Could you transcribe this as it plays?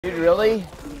Dude, really?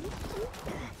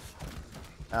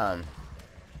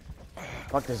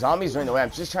 Fuck, the zombies are in the way. I'm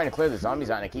just trying to clear the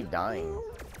zombies out and I keep dying.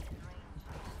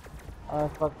 I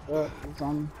fucked up.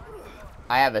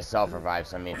 I have a self-revive,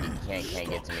 so I mean, if he can't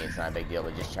get to me, it's not a big deal,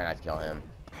 but just try not to kill him.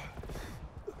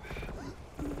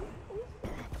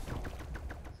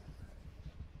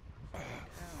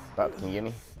 But can you get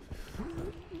me?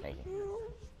 Thank you.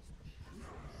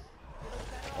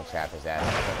 We'll trap his ass.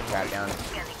 Put the trap down.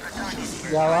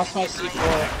 Yeah, I lost my C4.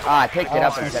 Ah, I picked it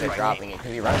up instead of dropping it,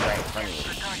 because he runs right in front of me.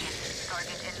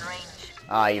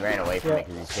 Ah, he ran away from me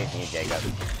because he's chasing you, Jacob.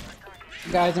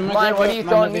 Guys, I'm gonna Come on, grab what are you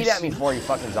throwing meat another at me for, you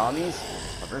fucking zombies?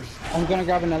 Fuckers. I'm gonna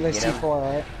grab another Get him. C4,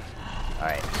 alright?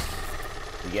 Alright.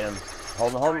 You get him.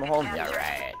 Hold him. Yeah,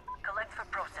 right.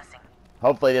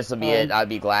 Hopefully this will be it. I'd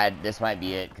be glad this might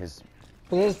be it, because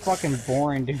This is fucking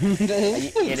boring, dude.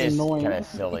 it is annoying. kind of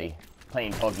silly.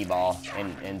 Playing Pokeball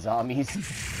and zombies.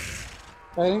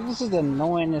 I think this is the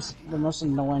most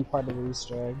annoying part of the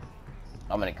Easter egg.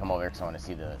 I'm gonna come over because I want to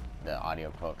see the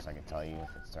audio quote so I can tell you if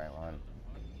it's the right one.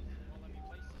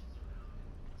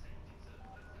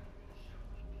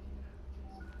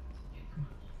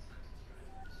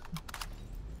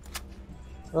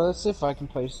 Well, let's see if I can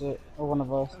place it, or one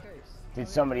of us. Did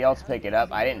somebody else pick it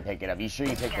up? I didn't pick it up. You sure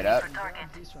you picked it up?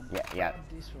 Yeah.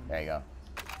 There you go.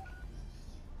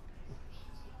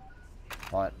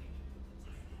 What?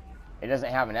 It doesn't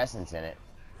have an essence in it.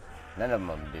 None of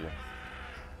them do.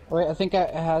 Wait, I think it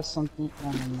has something.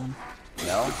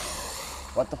 No?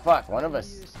 What the fuck? One of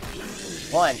us.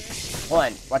 Hold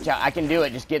on. Watch out. I can do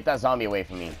it. Just get that zombie away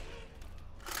from me.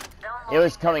 It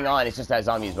was coming on. It's just that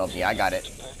zombie's above me. I got it.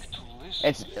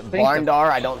 It's Barndar.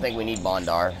 I don't think we need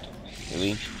Bondar. Do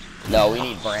we? No, we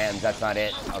need Brams. That's not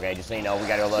it. Okay, just so you know, we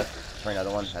gotta go look for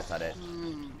another one. That's not it.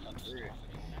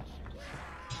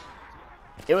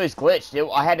 It was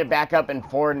glitched. I had to back up and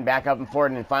forward,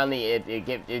 and finally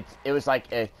it was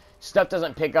like stuff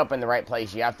doesn't pick up in the right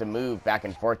place. You have to move back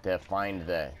and forth to find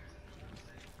the.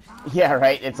 Yeah,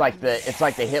 right. It's like the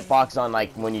hitbox on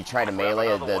like when you try to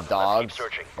melee the dogs.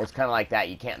 It's kind of like that.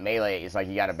 You can't melee it. It's like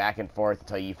you got to back and forth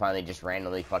until you finally just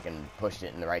randomly fucking pushed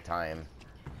it in the right time.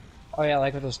 Oh yeah,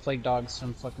 like with those plague dogs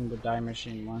from fucking the Die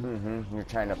Machine one. You're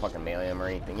trying to fucking melee them or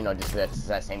anything. You know, just that's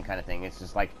that same kind of thing. It's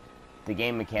just like the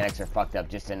game mechanics are fucked up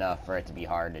just enough for it to be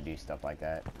hard to do stuff like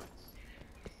that.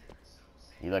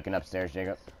 You looking upstairs,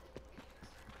 Jacob?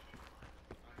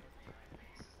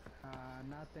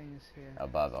 Nothing is here.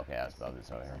 Above, okay, I was above this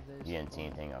over here. You didn't see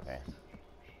anything, okay.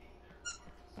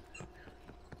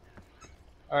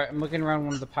 Alright, I'm looking around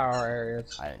one of the power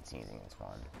areas. I didn't see anything in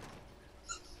spawn.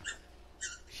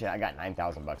 Shit, I got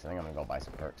 9,000 bucks. I think I'm gonna go buy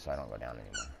some perks so I don't go down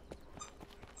anymore.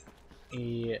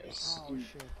 Yes. Oh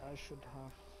shit, I should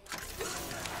have.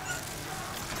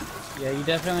 Yeah, you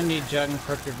definitely need Jug and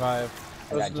Quick Revive.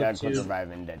 I got Jug, Quick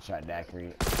Revive, and Deadshot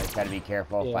Daiquiri. I just gotta be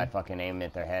careful. If I fucking aim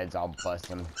at their heads, I'll bust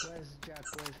them. Where's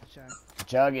Jug?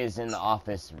 Jug is in the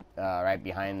office, right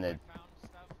behind the...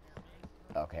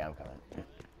 Okay, I'm coming.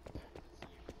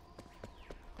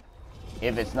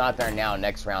 If it's not there now,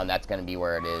 next round, that's gonna be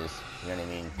where it is. You know what I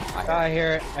mean? I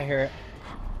hear it.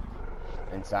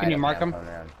 Inside. Can you mark him?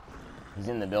 He's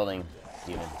in the building,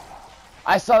 Steven.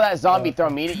 I saw that zombie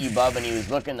throw meat at you, bub, and he was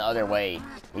looking the other way.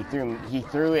 He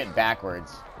threw it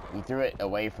backwards. He threw it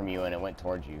away from you, and it went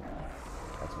towards you.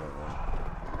 That's what it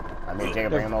was. I mean,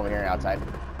 Jacob, bring him over here outside.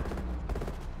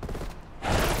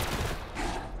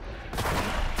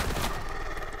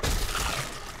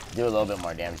 Do a little bit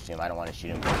more damage to him. I don't want to shoot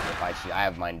him. If I shoot, I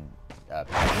have mine. I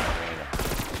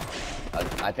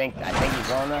think he's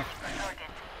low enough.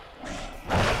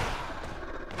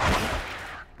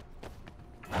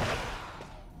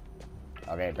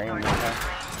 Okay, bring him in there.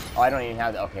 Oh, I don't even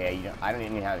have the. Okay, I don't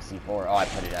even have a C4. Oh, I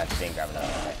put it. I didn't grab another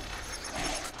one.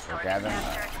 Okay. Grab him.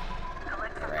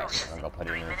 Alright, I'm gonna go put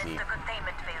it in the seat.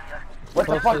 What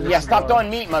the fuck? Yeah, stop throwing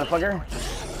meat, motherfucker.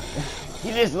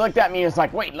 He just looked at me and was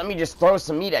like, wait, let me just throw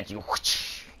some meat at you.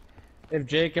 If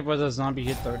Jacob was a zombie,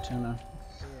 he'd throw tuna.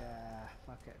 Yeah,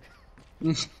 fuck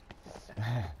it.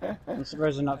 I'm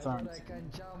surprised they're not throwing. I can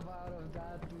jump out of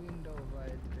that window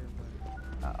right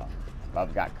there. Uh-oh.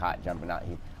 Bub got caught jumping out.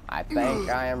 I think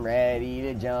I am ready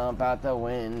to jump out the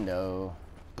window.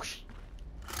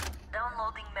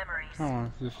 Downloading memories. Oh,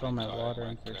 if you fill my water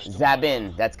in first.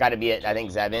 Zabin. That's gotta be it. I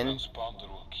think Zabin.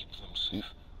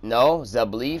 No,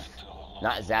 Zableef.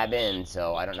 Not Zabin,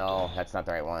 so I don't know. That's not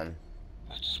the right one.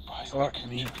 Fuck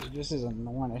me. This is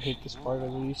annoying. I hate this part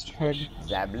of the Easter egg.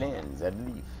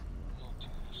 Zableef.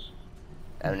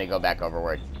 I'm gonna go back over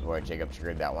where Jacob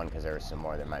screwed that one because there was some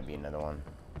more. There might be another one.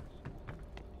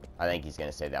 I think he's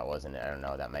gonna say that wasn't it. I don't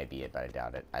know. That might be it, but I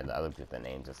doubt it. I looked at the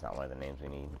names. It's not one of the names we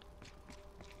need.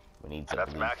 We need to.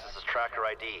 That's Max's tracker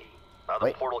ID. Now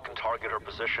the portal can target her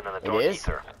position in the dark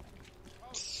ether.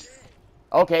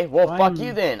 Okay, well, fuck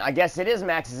you then. I guess it is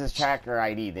Max's tracker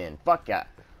ID then. Fuck ya.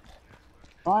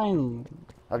 Fine.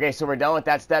 Okay, so we're done with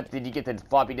that step. Did you get the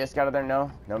floppy disk out of there?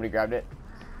 No? Nobody grabbed it?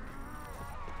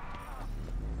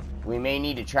 We may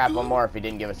need to trap one more if he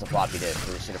didn't give us a floppy disk.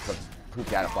 So we should have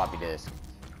pooped out a floppy disk.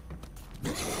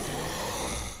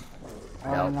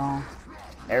 I don't know.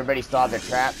 Everybody still have their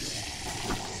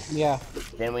traps? Yeah.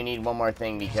 Then we need one more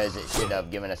thing because it should have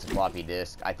given us a floppy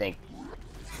disk. I think.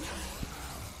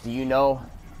 Do you know?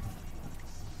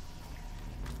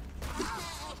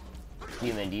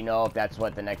 Steven, do you know if that's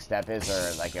what the next step is,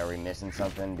 or like are we missing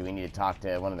something? Do we need to talk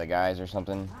to one of the guys or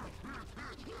something?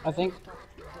 I think.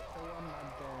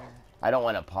 I don't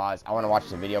want to pause. I want to watch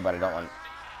the video, but I don't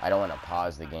want to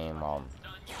pause the game while.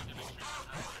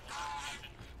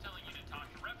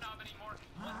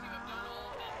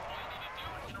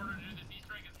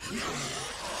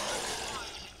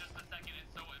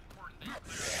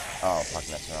 Oh, fuck,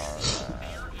 that's wrong.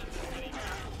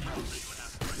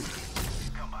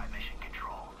 Come by mission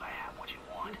control. I have what you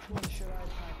want. Which one should I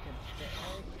package? The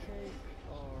AK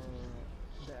or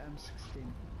the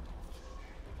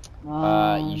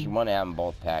M16? You should want to have them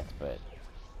both packed, but.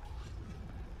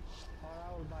 Or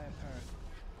I will buy a pair.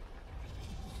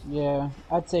 Yeah,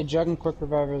 I'd say Jug and Quick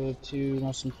Reviver are the two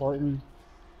most important.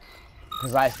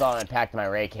 Because I still haven't packed my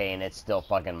Ray K and it's still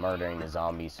fucking murdering the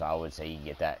zombies, so I would say you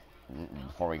get that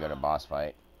before we go to boss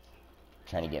fight.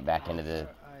 Trying to get back into the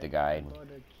guide.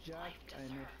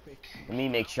 Let me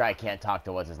make sure I can't talk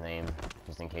to what's his name,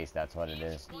 just in case that's what it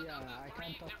is. Yeah, I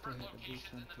can't talk to him.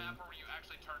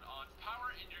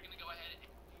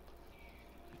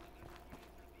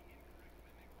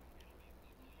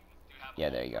 Yeah,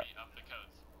 there you go.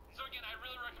 So again, I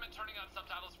really recommend turning on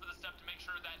subtitles for the step to make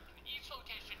sure that in each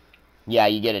location. Yeah,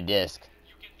 you get a disc.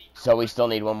 So we still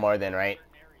need one more then, right?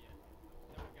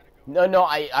 No,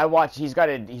 I watched. He's got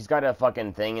a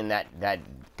fucking thing in that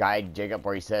guide, Jacob,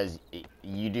 where he says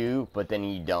you do, but then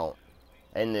you don't.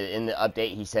 In the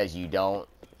update, he says you don't.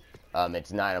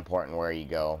 It's not important where you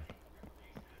go.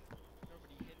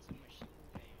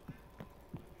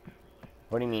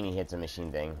 What do you mean he hits a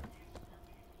machine thing?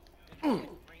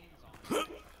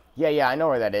 Yeah, I know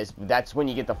where that is. That's when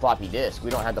you get the floppy disk.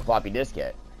 We don't have the floppy disk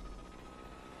yet.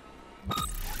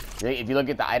 If you look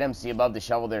at the item, see above the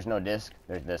shovel, there's no disc.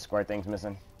 There's the square things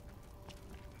missing.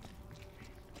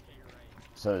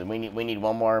 So we need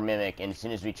one more mimic, and as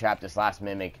soon as we trap this last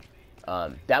mimic,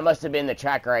 that must have been the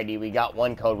tracker ID. We got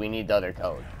one code. We need the other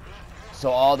code. So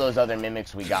all those other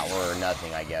mimics we got were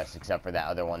nothing, I guess, except for that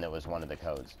other one that was one of the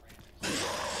codes.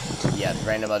 Yeah,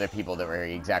 random other people that were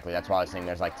here. Exactly. That's why I was saying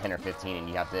there's like 10 or 15, and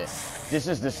you have to. This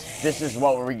is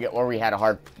what where we had a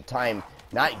hard time.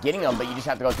 Not getting them, but you just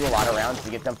have to go through a lot of rounds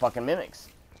to get them fucking mimics.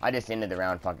 I just ended the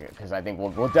round, fuck it, because I think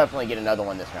we'll definitely get another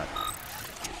one this round.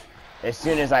 As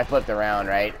soon as I flip the round,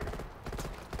 right?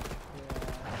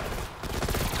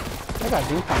 I got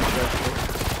Doom Punch.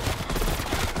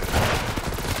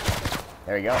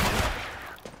 There we go.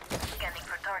 Scanning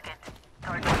for target.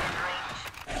 Target in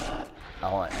range.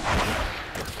 I want.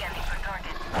 Scanning for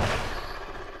target.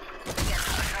 Scanning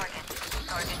for target.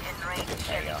 Target in range.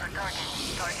 Scanning for target.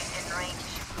 Target in range.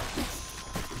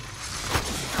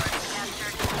 Target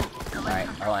captured. Alright,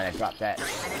 hold on, I dropped that. 3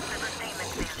 minutes to sustainment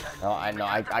phase. Oh, I know,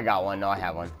 I got one. No, I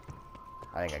have one.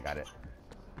 I think I got it.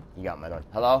 You got my one.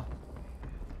 Hello?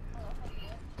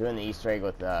 Doing the Easter egg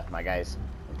with my guys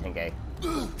in 10K.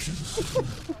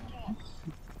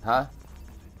 Huh?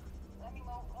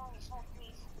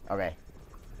 Okay.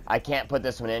 I can't put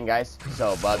this one in, guys.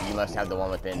 So, Bub, you must have the one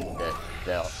within the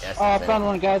essence. Oh, I found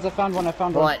one, guys. I found one.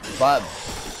 Bub,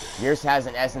 yours has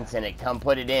an essence in it. Come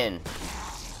put it in.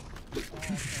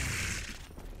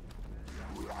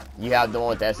 You have the one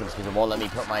with the essence because it won't let me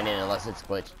put mine in unless it's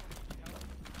glitched.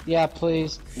 Yeah,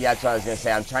 please. Yeah, that's what I was going to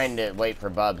say. I'm trying to wait for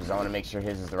Bub because I want to make sure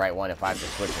his is the right one. If I have to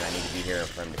switch it, I need to be here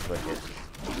for him to switch it.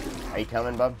 Are you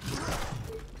coming, Bub?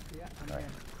 Yeah, I'm here.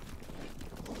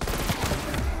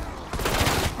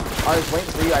 I was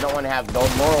waiting for you. I don't want to have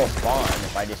those moral spawn.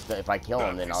 If I kill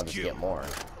him, then I'll just get more.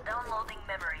 Downloading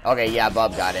memory. Okay, yeah,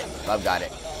 Bub got it. Bub got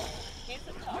it.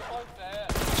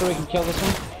 So we can kill this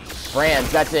one?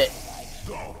 Brands, that's it.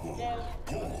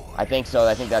 I think so.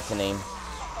 I think that's the name.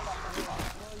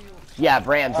 Yeah,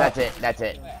 Brams, that's it. That's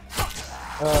it.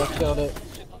 Oh, killed it.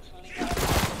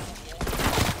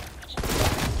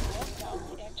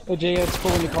 Oh, Jay, it's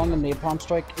cool when you call them the napalm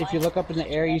strike. If you look up in the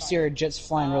air, you see our jets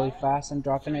flying really fast and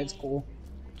dropping it. It's cool.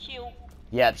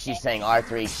 Yep, she's saying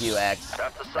R3QX.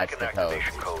 That's the second the code.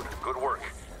 activation code. Good work.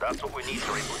 That's what we need to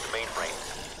reboot the mainframe.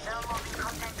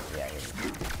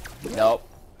 Yeah. Nope.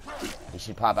 You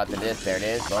should pop out the disc. There it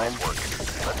is. Boom. Nice work.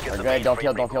 Let's get We're the good. Don't mainframe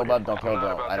kill, rebooted. bub. Don't kill, I'm not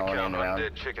don't. about I to don't want to end count on around.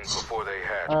 dead chickens before they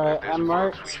hatch. Alright, but there's I'm a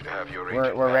marked. chance we should have your We're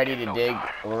agent ready back to in no dig. time.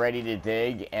 We're ready to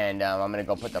dig, and I'm gonna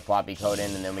go put the floppy code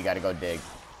in, and then we gotta go dig.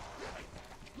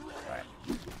 Alright.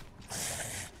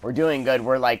 We're doing good.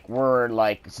 We're like,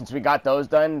 since we got those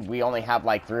done, we only have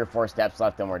like 3 or 4 steps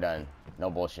left, and we're done. No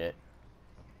bullshit.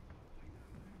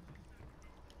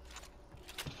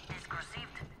 Disk received.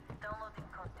 Downloading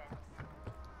contents.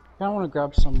 I want to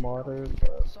grab some water,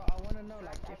 but So I want to know,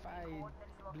 like, if I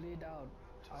bleed out,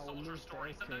 I will lose the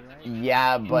AK, right?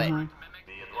 Yeah, but Mhm.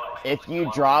 if you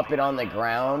drop it on the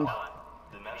ground,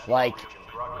 like,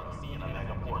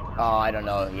 oh, I don't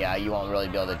know. Yeah, you won't really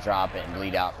be able to drop it and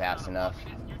bleed out fast enough.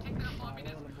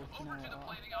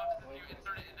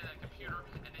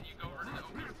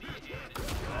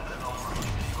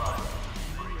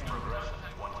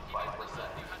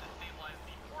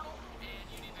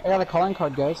 I got a calling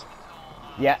card, guys.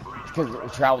 Yeah, because we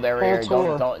traveled area. Full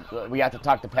tour. Don't. We have to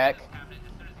talk to Peck.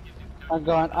 I'm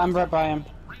going. I'm right by him.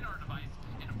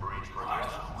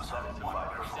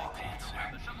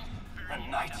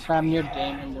 I'm near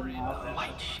Damon.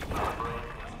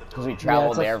 Because we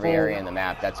traveled it's a every full- area in the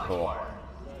map. That's cool.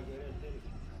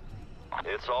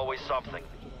 It's always something.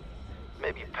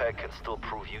 Maybe Peg can still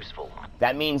prove useful.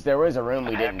 That means there was a room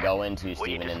we didn't Heck, go into, we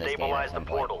Steven, need to in this game at stabilize the some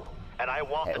point. portal, and I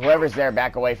want Hey, the whoever's truth. there,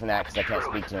 back away from that, because I can't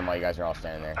speak to him while you guys are all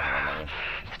standing there. Hold on, let me-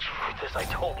 The truth is, I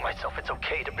told myself it's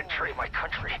okay to betray my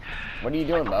country. What are you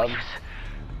doing, Bub?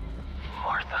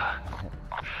 Martha.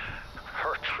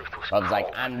 Her truth was Bub's like,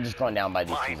 cold. I'm just going down by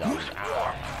these 2 Mine was zombies.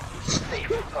 warm,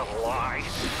 safe,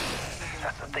 alive.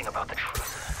 That's the thing about the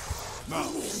truth.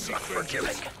 It's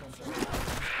unforgiving.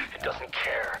 It doesn't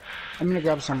care. I'm gonna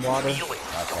grab some water. Feelings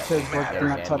Because they're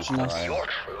not touching us. your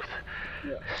truth.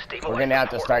 We're gonna have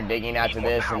to start digging after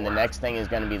this, and the next thing is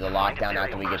gonna be the lockdown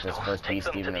after we get this first piece,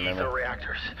 Steven, remember?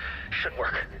 Reactors should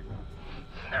work.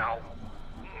 Now,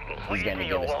 He's gonna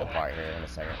give us the part here in a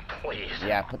second. Please.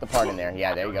 Yeah, put the part in there.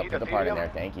 Yeah, there you go. Put the part in there.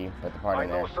 Thank you. Put the part I in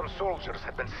know there. some soldiers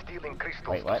have been stealing crystals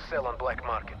Wait, what? to sell on black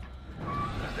market.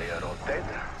 As they are all dead,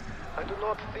 I do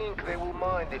not think they will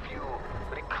mind if you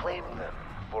reclaim them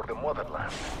for the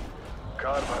motherland.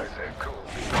 Karma is a cruel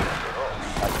beast after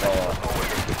all. Let's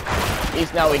go. At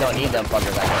least now we don't need them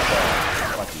fuckers. I can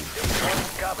go. Fuck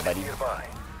you. Cabinet Buddy. nearby.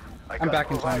 I I'm got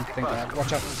back in time. providing Thank God. passcode.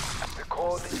 Watch out. The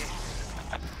code is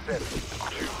 7.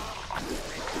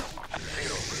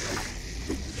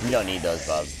 You don't need those,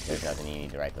 Bub. There's nothing you need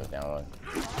to write those down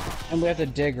with. And we have to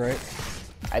dig, right?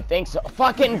 I think so.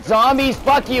 Fucking zombies!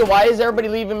 Fuck you! Why is everybody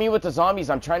leaving me with the zombies?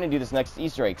 I'm trying to do this next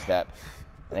Easter egg step.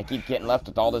 And I keep getting left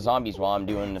with all the zombies while I'm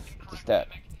doing the step.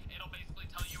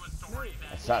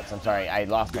 That sucks. I'm sorry. I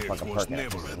lost the fucking perk and it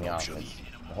pisses me off.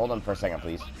 Hold on for a second,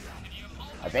 please.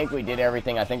 I think we did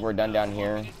everything. I think we're done down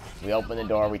here. We opened the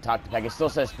door. We talked to Peck. It still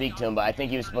says speak to him, but I think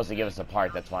he was supposed to give us a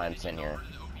part. That's why I'm sitting here.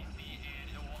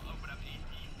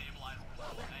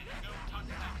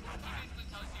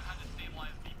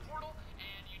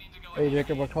 Hey,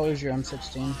 Jacob, what color is your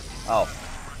M16? Oh.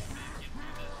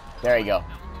 There you go.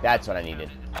 That's what I needed.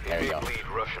 There you go. Bleed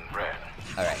Russian red.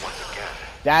 Alright. Once again.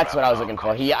 That's what I was looking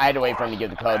for. I had to wait for him to give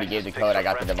the code. He gave the code. I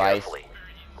got the device.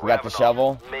 We got the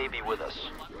shovel. Maybe with us.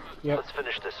 Yep. Let's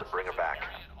finish this and bring her back.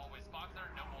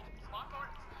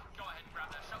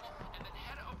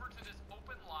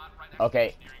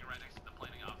 Okay.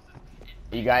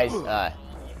 You guys,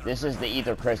 this is the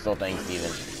ether crystal thing,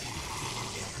 Steven.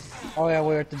 Oh yeah,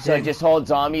 we're at the dig. So just hold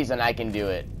zombies and I can do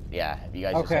it. Yeah, if you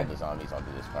guys just Okay. hold the zombies, I'll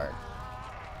do this part.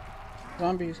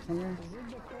 Zombies, come here. Is it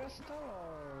the crystal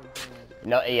or the...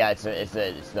 No, yeah, it's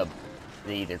the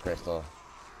ether crystal.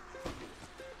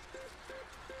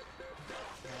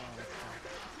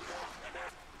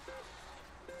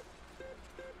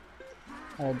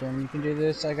 Alright, Dan, you can do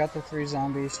this. I got the 3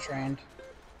 zombies trained.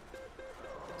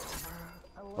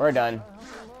 We're done.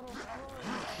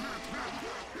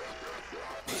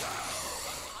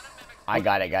 I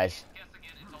got it, guys.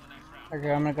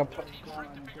 Okay, I'm gonna go put...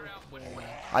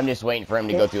 I'm just waiting for him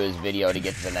to go through his video to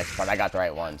get to the next part. I got the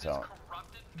right one, so.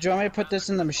 Do you want me to put this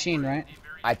in the machine, right?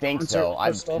 I think Insert so.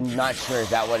 I'm crystal. not sure. Is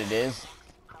that what it is?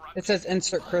 It says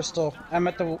insert crystal. I'm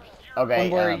at the Okay.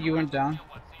 one where you went down.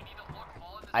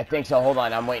 I think so. Hold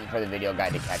on. I'm waiting for the video guy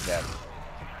to catch up.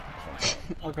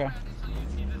 Okay.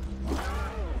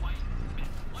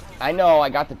 I know. I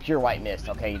got the pure white mist.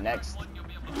 Okay, next.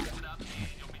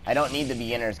 I don't need the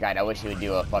beginner's guide. I wish he would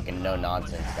do a fucking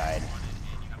no-nonsense guide.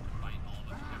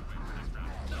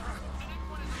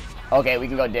 Okay, we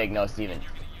can go dig. No, Steven.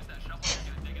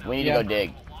 We need to go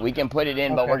dig. We can put it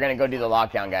in, but Okay. we're gonna go do the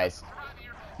lockdown, guys.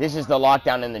 This is the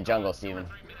lockdown in the jungle, Steven.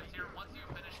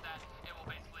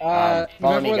 Follow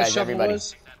remember me, where the guys, shovel everybody.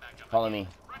 was? Follow me.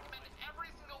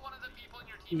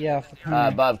 Yeah, come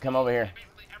here. Bub, come over here.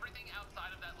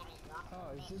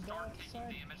 Oh, is it that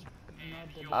side?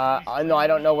 Not the No, I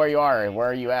don't know where you are. Where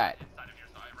are you at?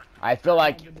 I feel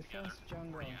like. the defense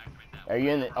jungle. Are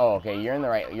you in the? Oh, okay. You're in the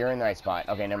right. You're in the right spot.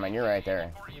 Okay, never mind. You're right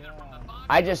there. Yeah.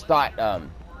 I just thought.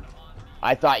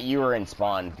 I thought you were in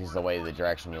spawn because of the way the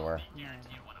direction you were.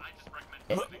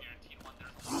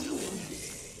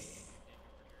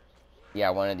 Yeah,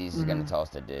 one of these is gonna tell us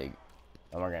to dig,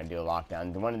 and we're gonna do a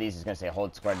lockdown. One of these is gonna say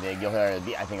hold square dig. You'll hear a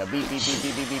beep, I think a beep beep beep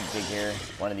beep beep beep dig here.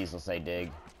 One of these will say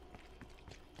dig.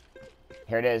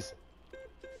 Here it is.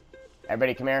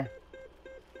 Everybody, come here.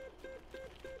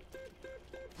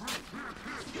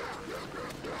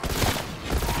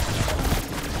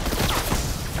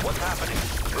 What's happening?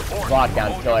 Report.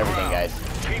 Lockdown, kill everything, guys.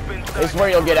 This is where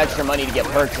you'll get extra money to get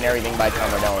perks and everything by the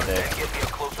time we're done with it. Get me a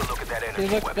closer look at that Hey, energy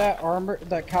look, weapon. that armor,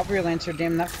 that cavalry lancer,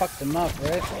 damn, that fucked him up,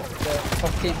 right? That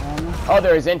fucking armor. Oh,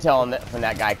 there is intel from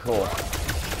that guy. Cool.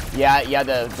 Yeah,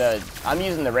 I'm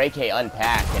using the Ray K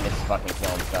unpack and it's fucking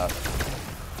killing stuff.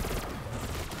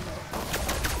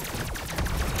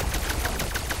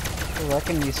 We're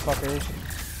wrecking these fuckers.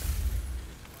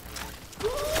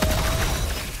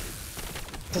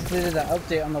 Because they did an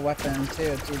update on the weapon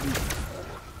too, dude.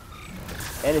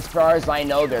 And as far as I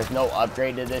know, there's no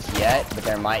upgrade to this yet, but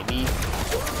there might be.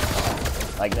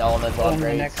 Like the elemental On the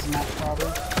upgrades. next map, probably.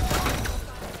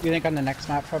 You think on the next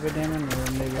map, probably, Damon?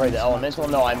 Or maybe For on the this elemental?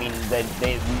 No, I mean, they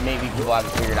maybe people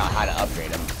haven't figured out how to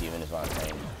upgrade them, Steven, is what I'm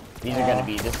saying. These are gonna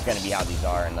be, this is gonna be how these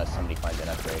are unless somebody finds an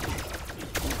upgrade.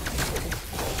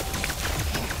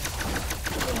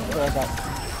 What I got?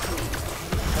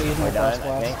 Oh, use my We're done, frost I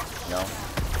blast. think? No.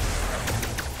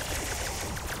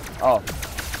 Oh.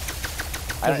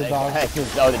 I don't The know.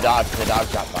 dogs. Oh, the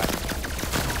dogs shot fire.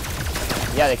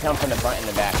 Yeah, they come from the front and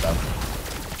the back, though.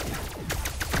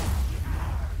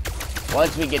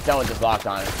 Once we get done with this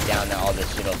lockdown, down there, all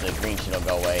this shit'll, the green shit'll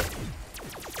go away.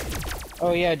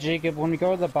 Oh yeah, Jacob, when we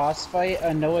go to the boss fight,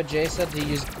 Noah J said to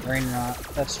use brain rot.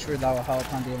 That's true, that will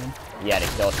help on Demon. Yeah, to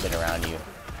kill shit around you.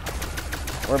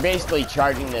 We're basically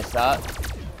charging this up.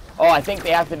 Oh, I think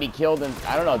they have to be killed in,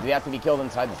 I don't know, do they have to be killed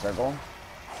inside the circle?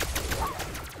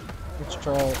 Let's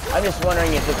try it. I'm just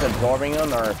wondering if it's absorbing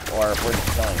them or if we're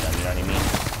just killing them, you know what I mean?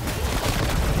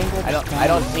 I think we're just I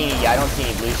don't see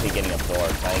any blue shit getting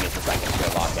absorbed, so I think it's just like a pure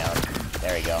lockdown.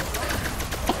 There we go.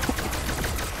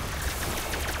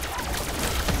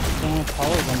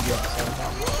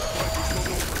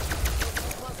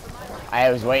 I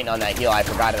was waiting on that heal. I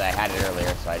forgot that I had it earlier,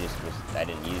 so I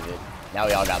didn't use it. Now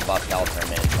we all got buff health for a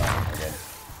minute, so we're good.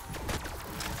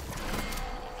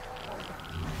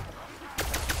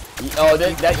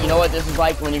 You know what this is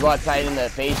like when you go outside in the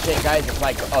phase shit, guys? It's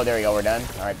like, oh, there we go, we're done.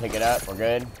 All right, pick it up, we're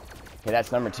good. Okay,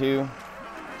 that's number 2.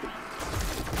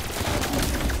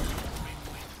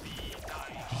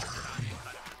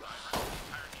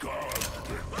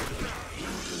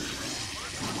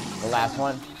 The last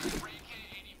one.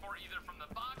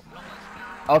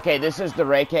 Okay, this is the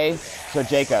Reiki. So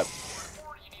Jacob,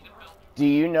 do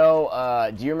you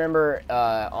know? Do you remember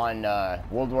on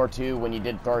World War II when you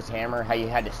did Thor's hammer, how you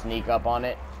had to sneak up on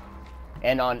it,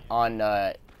 and on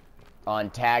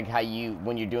tag, how you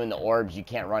when you're doing the orbs you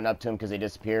can't run up to them because they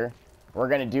disappear. We're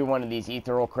gonna do one of these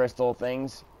ethereal crystal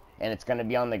things, and it's gonna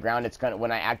be on the ground. It's gonna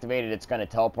when I activate it, it's gonna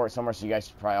teleport somewhere. So you guys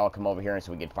should probably all come over here, and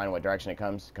so we can find what direction it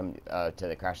comes. Come to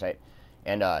the crash site.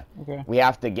 And okay. We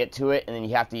have to get to it, and then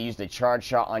you have to use the charge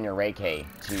shot on your Reiki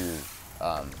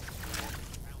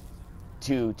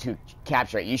to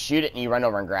capture it. You shoot it and you run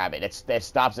over and grab it. It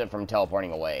stops it from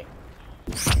teleporting away.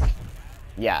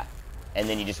 Yeah, and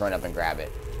then you just run up and grab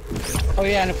it. Oh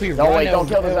yeah, and if we No, run, wait! Don't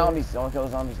kill the it'll- zombies! Don't kill the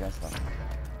zombies, guys.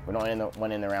 We don't end the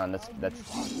one in the round.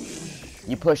 That's.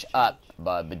 You push up,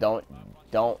 bud, but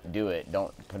don't do it.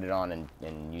 Don't put it on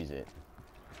and use it.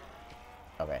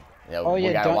 Okay. Yeah, Oh, we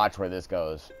yeah, gotta don't- watch where this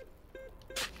goes.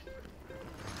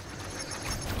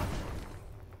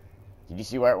 Did you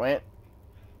see where it went?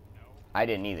 I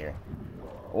didn't either.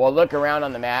 Well, look around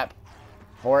on the map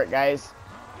for it, guys.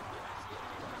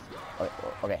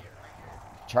 Okay.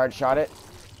 Charge shot it.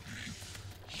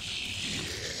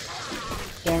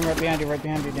 Dan, right behind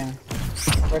you, Dan.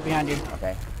 Right behind you.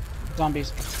 Okay.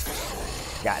 Zombies.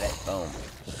 Got it. Boom.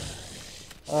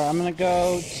 Alright, I'm gonna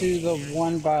go to the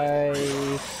one by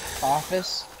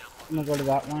office. I'm gonna go to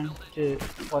that one to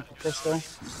collect the crystal.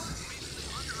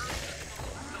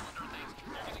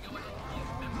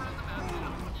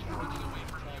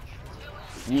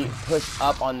 You push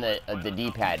up on the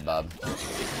D-pad, bub.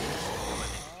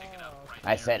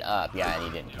 I said up, yeah, and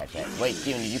you didn't catch it. Wait,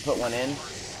 Steven, did you put one in?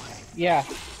 Yeah.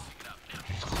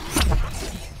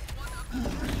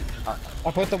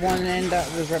 I put the one in that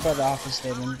was right by the office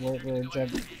station where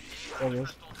Jug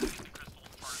was.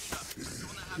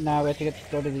 Now we have to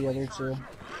go to the other two.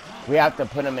 We have to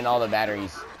put them in all the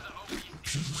batteries.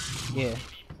 Yeah.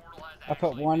 I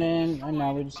put one in, and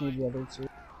now we just need the other two.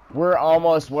 We're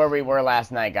almost where we were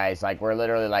last night, guys. Like, we're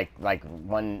literally like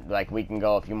we can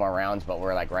go a few more rounds, but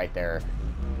we're like right there.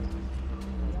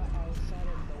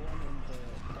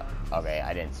 Okay,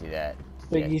 I didn't see that.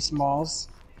 Biggie Smalls.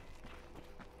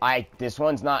 This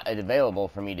one's not available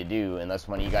for me to do unless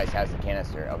one of you guys has the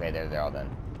canister. Okay, they're all done.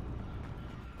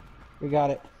 We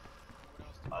got it.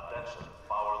 Attention,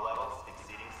 power levels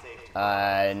exceeding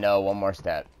safety. No, one more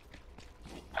step.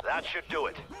 That should do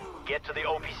it. Get to the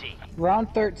OPC. Round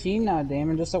 13 now,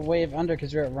 Damon. Just a wave under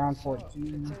because you're at round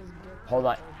 14. Hold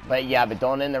on. But yeah, but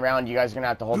don't end the round. You guys are going to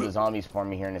have to hold the zombies for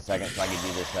me here in a second so I can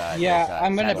do this. Yeah,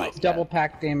 I'm going to satellite double step.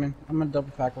 pack, Damon. I'm going to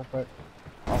double pack real quick.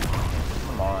 Oh,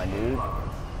 come on, dude.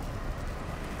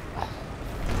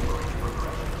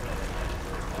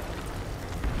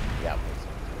 Yep.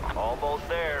 Almost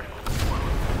there.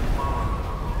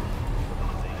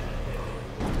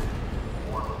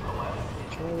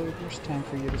 Charlie, there's time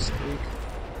for you to speak.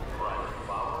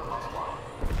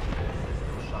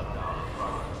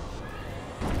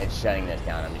 It's shutting this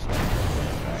down. I'm just going to...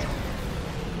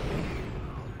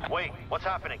 Wait, what's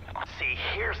happening? See,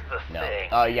 here's the No. thing.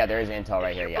 Oh, yeah, there is intel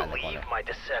right here. If Yeah, you in the believe corner. my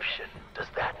deception, does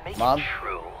that make Mom? it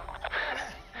true?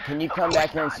 Can you Of come course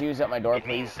back here and not. see at my door, It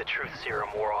means please? the truth serum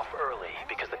wore off early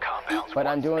because the compounds But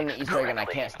I'm once doing the mixed Easter egg and I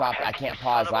correctly. can't stop. I And can't you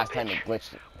pause. son of a Last time it bitch,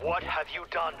 glitched. What have you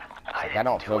done? I didn't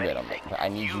don't do feel good. anything. I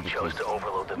need you to chose please- to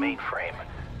overload the mainframe.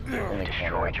 You In the corner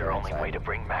destroyed right your there only inside. way to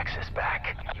bring Maxis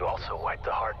back. You also wiped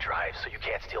the hard drive, so you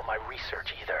can't steal my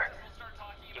research either.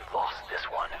 You lost this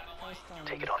one.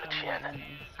 Take it on the chin.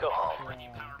 Go home.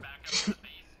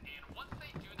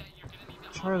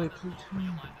 Charlie, please.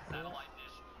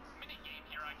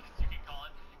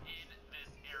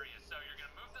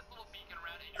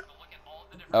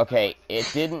 Okay, it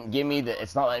didn't give me the...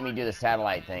 It's not letting me do the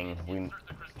satellite thing.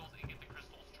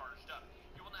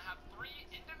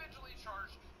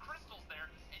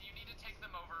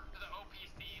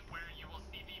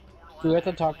 Do we have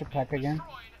to talk to Peck again?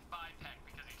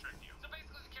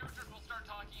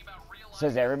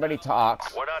 Says everybody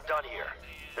talks. We're not done here.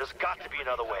 There's got to be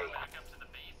another way.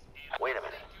 Wait a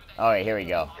minute. Alright, here we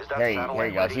go. Here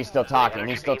he goes. He's still talking.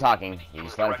 He's still talking. You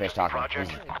just let him finish talking. He's-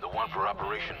 The one for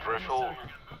Operation Threshold?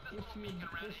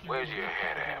 Where's your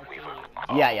head at, Weaver?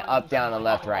 Yeah, up, down, and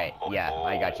left, right. Yeah,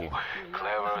 I got you.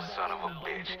 Clever son of a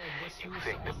bitch. You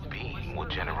think the beam will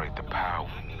generate the power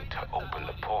we need to open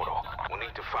the portal? We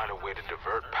need to find a way to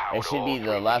divert power. It should be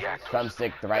the left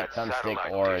thumbstick, the right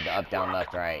thumbstick, or the up, down,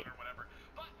 left, right.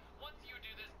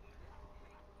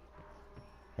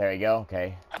 There you go,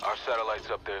 okay. Our satellite's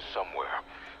up there somewhere.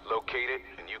 Locate it,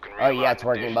 and you can Oh, yeah, realign it's the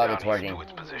working, dish bub, down it's here working. to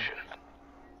its position.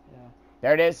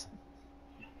 There it is.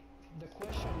 The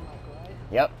question mark, right?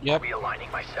 Yep, Yep.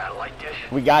 Realigning my satellite dish.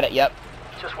 we got it, yep.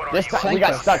 Just what This time, we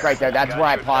got stuck right there. That's where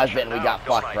I paused it and we got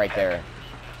fucked right there.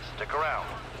 Stick around.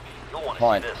 You'll want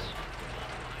Hold to on. see this.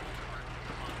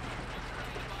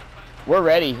 We're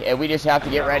ready, and we just have to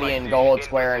get ready and go hold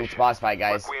square and boss fight,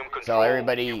 guys. So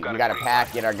everybody, we gotta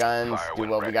pack, get our guns, do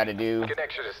what we gotta do.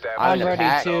 Connection established. I'm I'm gonna ready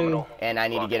pack, too. and I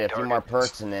need to get a few more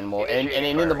perks, and then we'll. And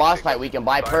in the boss fight, we can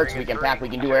buy perks, we can pack, we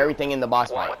can do everything in the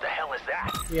boss fight. What the hell is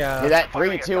that? Yeah. Do that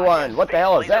 3, 2, 1. What the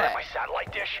hell is that? My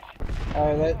satellite dish.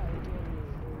 Alright,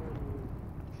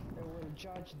 They will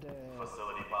judge the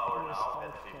Facility power now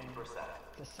at from 50%.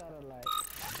 the satellite.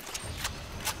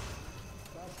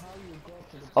 That's how you go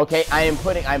to the Okay,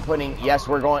 I'm putting. Yes,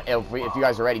 we're going. If you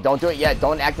guys are ready, don't do it yet.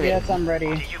 Don't activate. yes, I'm ready.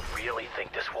 Do you really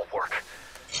think this will work?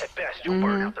 At best, you'll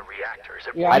burn out the reactors.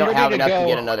 At Yeah, I I'm don't ready have to enough go. to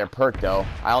get another perk though.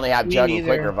 I only have Me Jug and neither.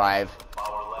 Quick Revive.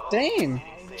 Same.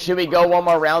 Should we go one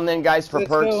more round then, guys, for Let's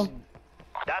perks? go.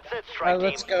 That's it, strike team.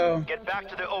 Let's go. Get back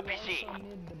to the OPC.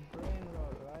 need the brain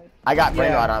rod, right? I got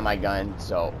Brain Yeah. Rod on my gun,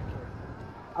 so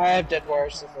I have Dead Wire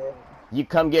Support. you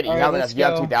come get it. You Alright, have enough. let's You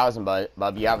have go. 2,000,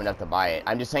 bub. You have enough to buy it.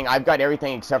 I'm just saying, I've got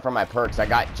everything except for my perks. I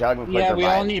got Jug and Quick Yeah, Revive. we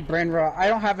all need Brain Rot. I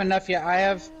don't have enough yet. I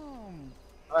have.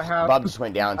 Bub just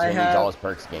went down, so I he needs have- all his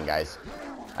perks again, guys.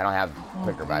 I don't have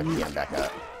Quick Revive to get him back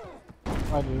up.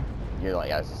 I do. You're like,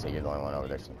 yeah, I was gonna say you're the only one over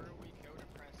there. So.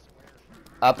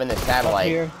 Up in the Up satellite.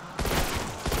 here.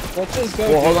 Let's just go.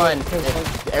 Well, hold do it, on. 'cause,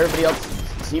 like, Everybody else,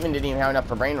 Steven didn't even have enough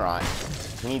for Brain Rot.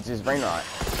 He needs his Brain Rot.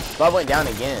 Bub went down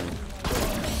again.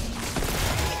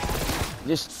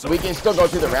 Just, we can still go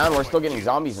through the round. We're still getting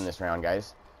zombies in this round,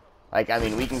 guys. Like, I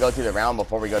mean, we can go through the round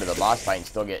before we go to the boss fight and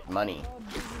still get money.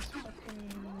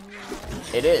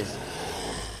 It is.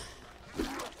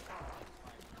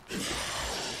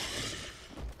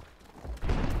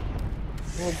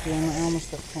 Oh damn it, I almost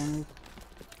got cornered.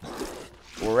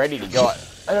 We're ready to go.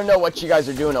 I don't know what you guys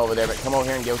are doing over there, but come over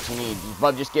here and get what you need.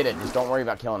 Bub, just get it. Just don't worry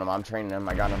about killing him. I'm training him.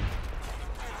 I got him.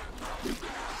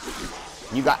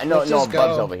 You got no,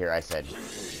 Bub's over here. I said.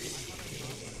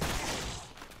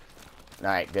 All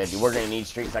right, good. We're gonna need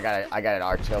streaks. I got an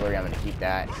artillery. I'm gonna keep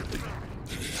that.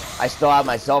 I still have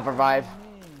my self-revive.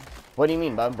 What do you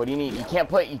mean, Bub? What do you need? You can't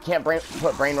put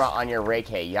brain rot on your Ray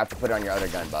K. You have to put it on your other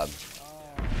gun, Bub.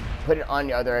 Put it on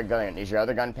your other gun. Is your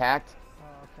other gun packed?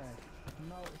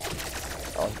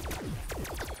 Oh.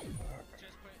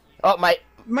 Oh, my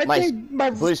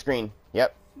blue screen.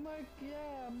 Yep. Yeah,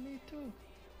 me too.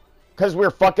 Cause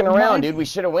we're fucking around, dude. We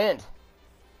should have went.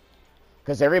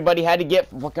 Cause everybody had to get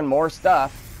fucking more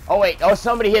stuff. Oh wait. Oh,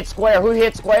 somebody hit square. Who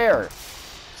hit square?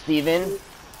 Steven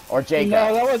or Jacob?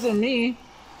 No, that wasn't me.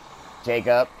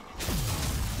 Jacob.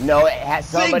 No,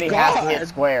 somebody has to hit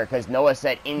square because Noah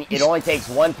said it only takes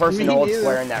one person to hold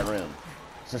square in that room.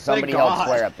 So somebody held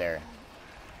square up there.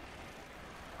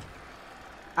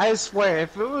 I swear,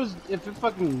 if it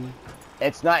fucking...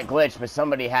 It's not glitched, but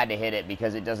somebody had to hit it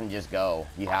because it doesn't just go.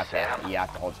 You have to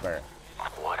hold square.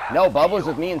 No, Bub was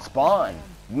with me and Spawn.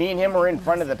 Me and him were in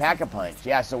front of the Pack-a-Punch.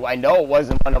 Yeah, so I know it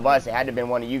wasn't one of us. It had to have been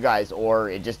one of you guys, or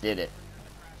it just did it.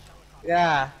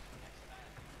 Yeah.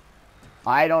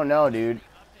 I don't know, dude.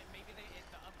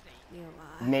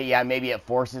 Maybe it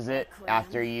forces it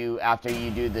after you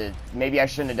do the. Maybe I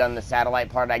shouldn't have done the satellite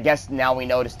part. I guess now we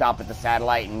know to stop at the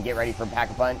satellite and get ready for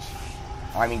Pack-a-Punch.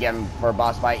 Or I mean, get him for a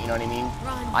boss fight. You know what I mean?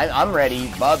 I'm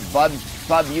ready. Bub,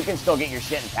 you can still get your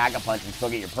shit in Pack-a-Punch and still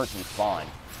get your person Spawn.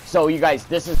 So you guys,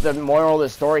 this is the moral of the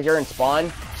story here in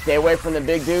Spawn. Stay away from the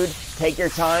big dude. Take your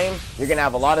time. You're gonna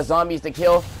have a lot of zombies to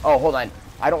kill. Oh, hold on.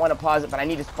 I don't want to pause it, but I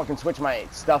need to fucking switch my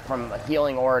stuff from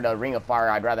healing aura to Ring of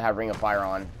Fire. I'd rather have Ring of Fire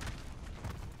on.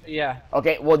 Yeah.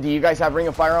 Okay, well, do you guys have Ring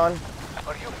of Fire on? Are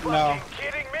you fucking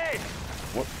kidding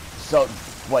me? So,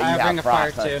 what, you have Ring of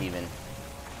Fire Frost, too. Steven?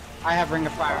 I have Ring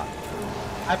of Fire.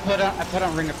 I put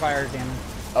on Ring of Fire damage.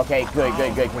 Okay, good,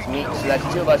 because so that's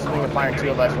 2 of us with Ring of Fire and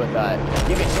 2 of us with,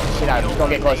 you can shoot the shit out of him. Don't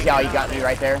get close. See how you got me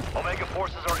right there? Omega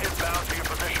forces are inbound to your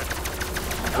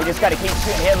position. We just gotta keep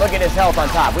shooting him. Look at his health on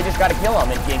top. We just gotta kill him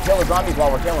and kill the zombies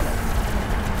while we're killing him.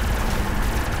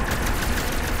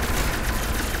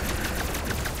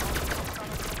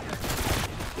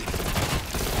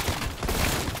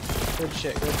 Good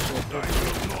shit, good shit, good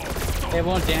shit. It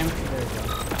won't damage. There we go.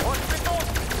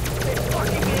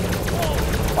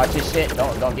 Watch this shit.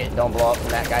 Don't blow up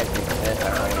from that guy's piece of this. I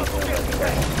don't know what he's doing, but be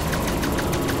careful.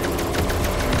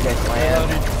 Okay, slam.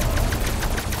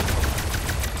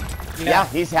 Yeah,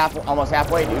 he's almost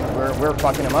halfway, dude. We're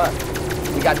fucking him up.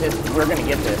 We got this. We're gonna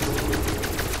get this.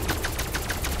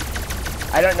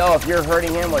 I don't know if you're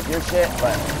hurting him with your shit,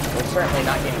 but we're certainly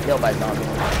not getting killed by zombies.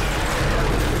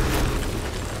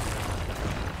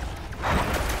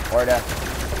 Orda.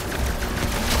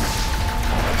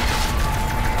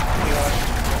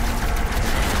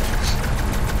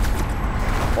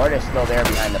 Orda's still there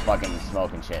behind the fucking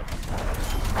smoke and shit.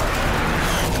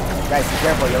 Guys, be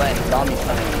careful, you're letting zombies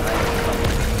come in behind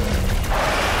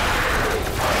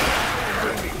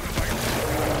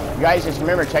you. You guys just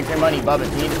remember, check your money, Bubba.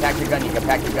 If you need to pack your gun, you can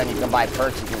pack your gun. You can buy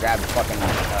perks, you can grab the fucking,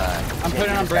 I'm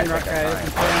putting on brain rot, guys.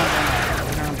 I'm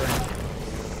putting on brain rot.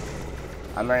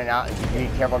 I'm running out. Be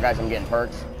careful, guys. I'm getting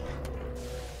perks.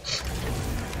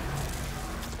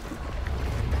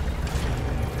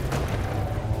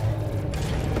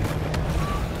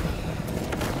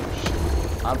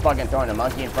 I'm fucking throwing a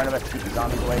monkey in front of us to keep the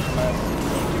zombies away from us.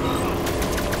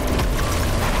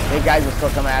 Big guys will still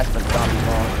come at us, but the zombies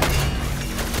won't.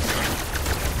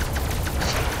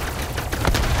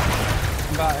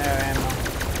 I'm about ammo.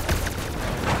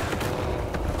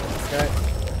 Okay.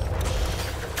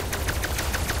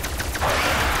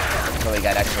 So we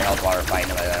got extra health while we're fighting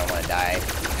him, I don't want to die.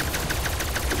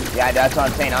 Yeah, that's what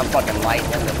I'm saying. I'm fucking lighting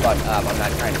him the fuck up. I'm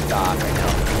not trying to stop right now.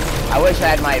 I wish I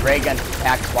had my ray gun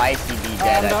packed twice. He'd be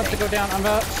dead. I'm about to go down. I'm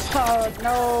about. Oh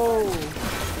no!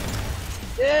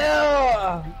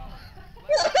 Yeah.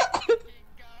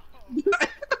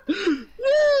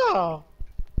 Yeah.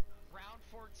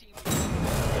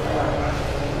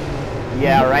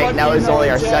 Yeah, right. That was only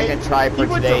our second try for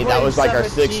today. That was like our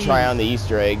 6th try on the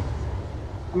Easter egg.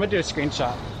 I'm gonna do a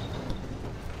screenshot.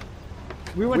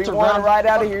 We went to round right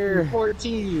out of here.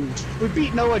 14. We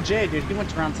beat Noah J, dude. He went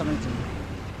to round 17.